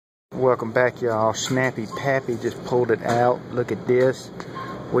Welcome back, y'all. Snappy Pappy just pulled it out. Look at this.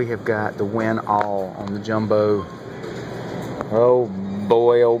 We have got the win all on the jumbo. Oh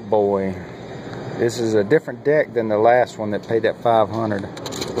boy, oh boy. This is a different deck than the last one that paid that 500.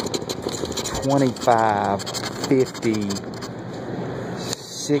 25, 50,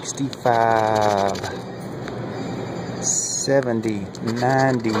 65, 70,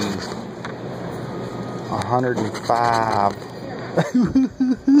 90, 105.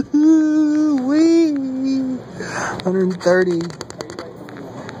 130,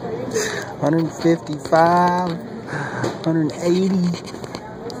 155, 180,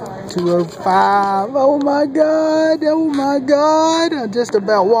 205. Oh my God, oh my God. I just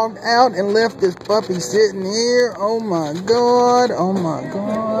about walked out and left this puppy sitting here. Oh my God, oh my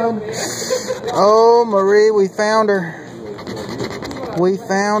God. Oh, Marie, we found her. We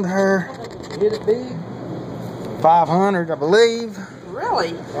found her. Hit it big? 500, I believe.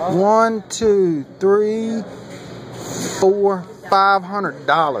 Really? 1, 2, 3, 4,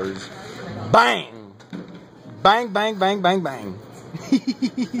 $500. Bang! Bang, bang, bang, bang, bang.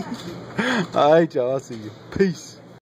 All right, y'all. I'll see you. Peace.